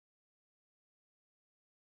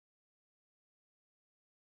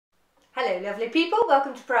Hello lovely people,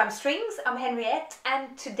 welcome to Prime Strings. I'm Henriette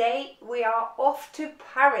and today we are off to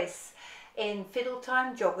Paris in Fiddle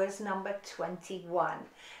Time Joggers number 21.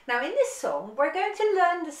 Now in this song we're going to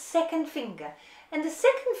learn the second finger, and the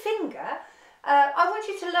second finger I want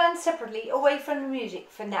you to learn separately away from the music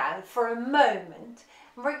for now, for a moment.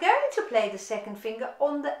 We're going to play the second finger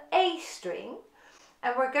on the A string,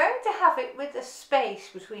 and we're going to have it with a space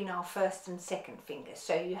between our first and second finger.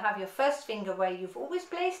 So you have your first finger where you've always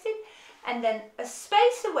placed it, and then a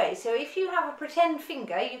space away. So if you have a pretend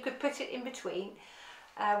finger, you could put it in between.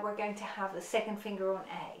 We're going to have the second finger on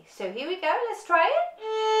A. So here we go, let's try it.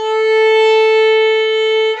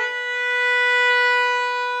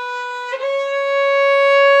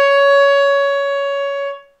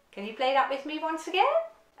 Can you play that with me once again?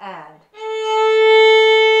 And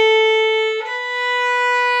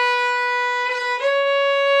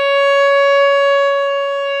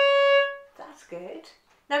that's good.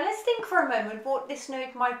 Now let's think for a moment what this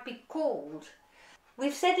note might be called.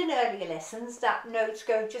 We've said in earlier lessons that notes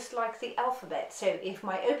go just like the alphabet. So if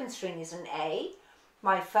my open string is an A,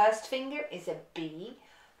 my first finger is a B,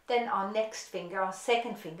 then our next finger, our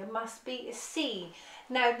second finger, must be a C.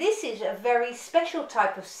 Now this is a very special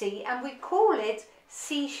type of C and we call it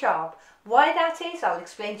C sharp. Why that is, I'll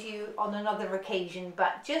explain to you on another occasion,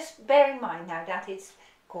 but just bear in mind now that it's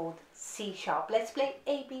called C sharp. Let's play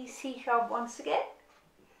A, B, C sharp once again.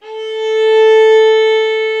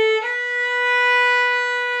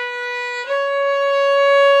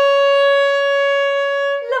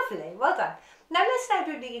 Lovely, well done. Now let's now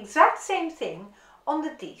do the exact same thing on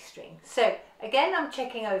the D string. So again, I'm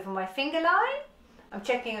checking over my finger line, I'm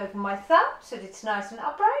checking over my thumb so that it's nice and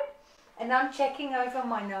upright, and I'm checking over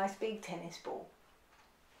my nice big tennis ball.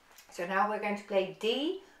 So now we're going to play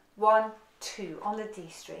D, 1, 2 on the D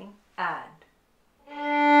string, and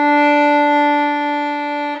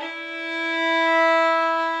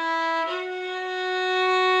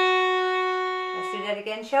let's do that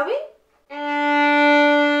again, shall we?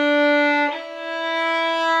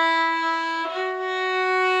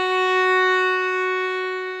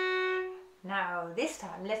 This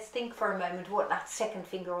time let's think for a moment what that second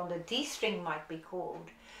finger on the D string might be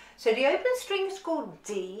called. So the open string is called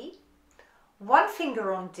D, one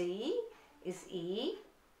finger on D is E,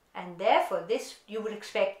 and therefore this you would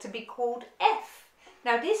expect to be called F.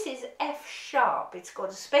 Now this is F sharp, it's got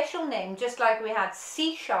a special name, just like we had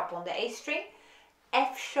C sharp on the A string,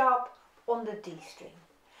 F sharp on the D string.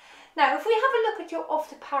 Now if we have a look at your Off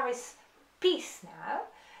to Paris piece now,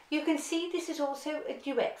 you can see this is also a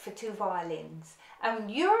duet for two violins,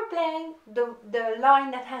 and you're playing the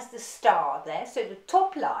line that has the star there, so the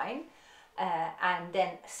top line, and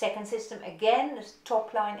then second system again, the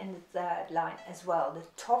top line and the third line as well, the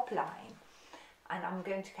top line. And I'm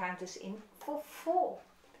going to count us in for 4.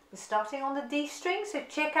 We're starting on the D string, so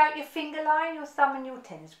check out your finger line, your thumb and your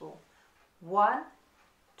tennis ball. 1,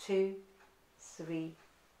 2, 3,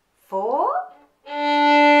 4.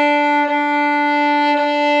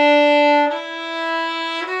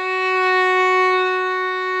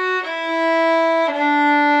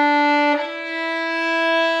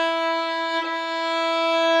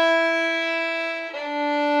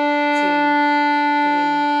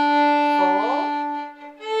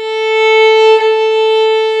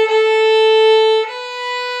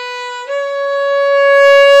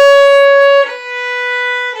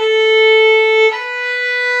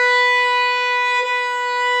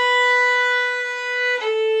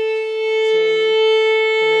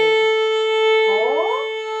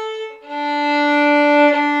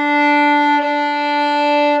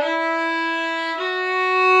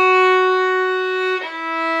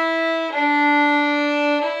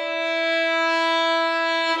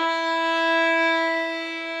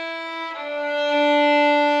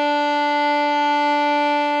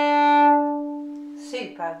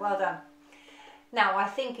 Well done. Now I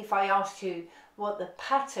think if I asked you what the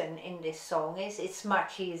pattern in this song is, it's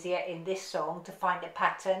much easier in this song to find a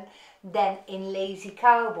pattern than in Lazy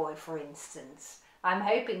Cowboy, for instance. I'm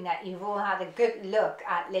hoping that you've all had a good look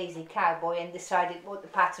at Lazy Cowboy and decided what the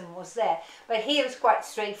pattern was there. But here it's quite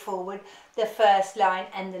straightforward. The first line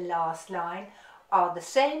and the last line are the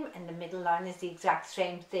same, and the middle line is the exact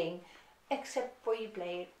same thing, except for you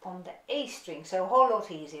play it on the A string, so a whole lot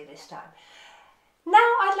easier this time. Now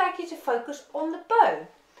I'd like you to focus on the bow.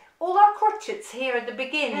 All our crotchets here at the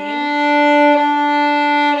beginning,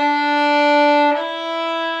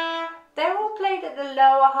 they're all played at the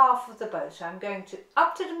lower half of the bow. So I'm going to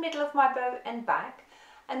up to the middle of my bow and back,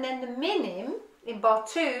 and then the minim in bar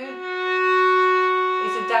 2 is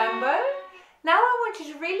a down bow, Now I want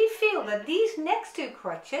you to really feel that these next two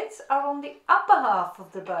crotchets are on the upper half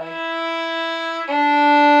of the bow.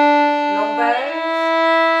 Long bows.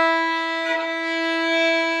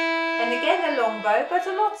 And again a long bow, but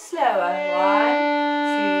a lot slower. 1,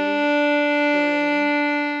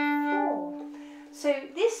 2, 3, 4. So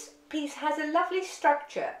this piece has a lovely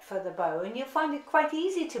structure for the bow, and you'll find it quite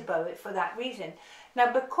easy to bow it for that reason. Now,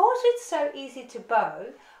 because it's so easy to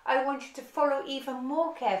bow, I want you to follow even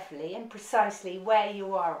more carefully and precisely where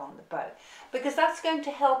you are on the bow, because that's going to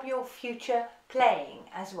help your future playing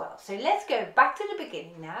as well. So let's go back to the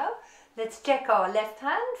beginning now. Let's check our left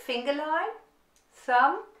hand, finger line,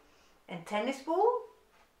 thumb and tennis ball.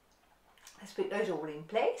 Let's put those all in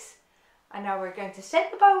place. And now we're going to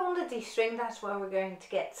set the bow on the D string. That's where we're going to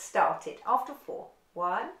get started after 4.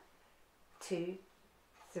 1, 2,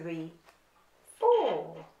 3,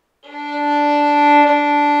 4.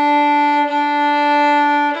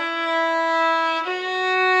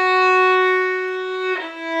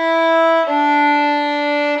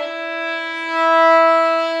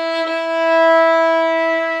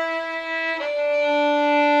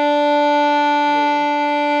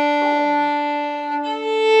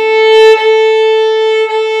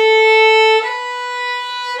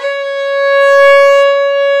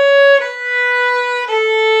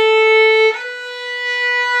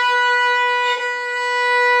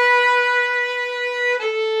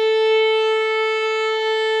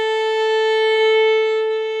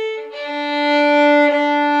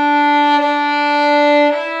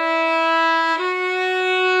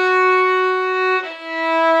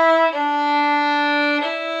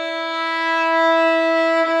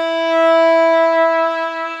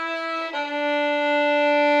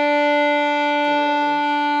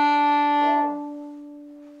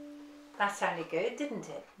 That sounded good, didn't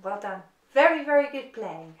it? Well done. Very, very good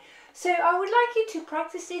playing. So I would like you to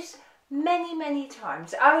practice this many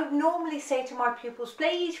times. I would normally say to my pupils,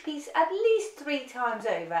 play each piece at least 3 times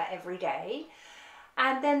over every day.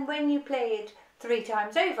 And then when you play it 3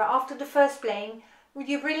 times over, after the first playing,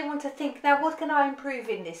 you really want to think, now what can I improve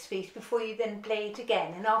in this piece before you then play it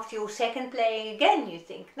again. And after your second playing again, you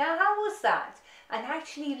think, now how was that? And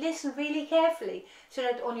actually listen really carefully so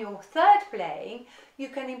that on your third playing you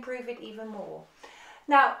can improve it even more.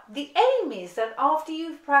 Now the aim is that after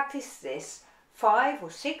you've practiced this 5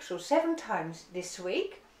 or 6 or 7 times this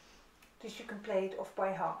week, that you can play it off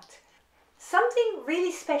by heart. Something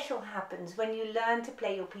really special happens when you learn to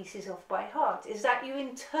play your pieces off by heart, is that you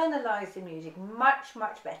internalize the music much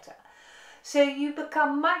better. So you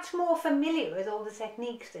become much more familiar with all the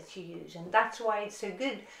techniques that you use, and that's why it's so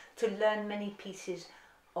good to learn many pieces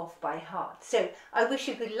off by heart. So I wish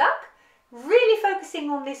you good luck, really focusing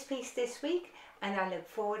on this piece this week, and I look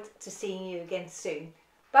forward to seeing you again soon.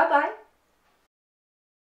 Bye bye.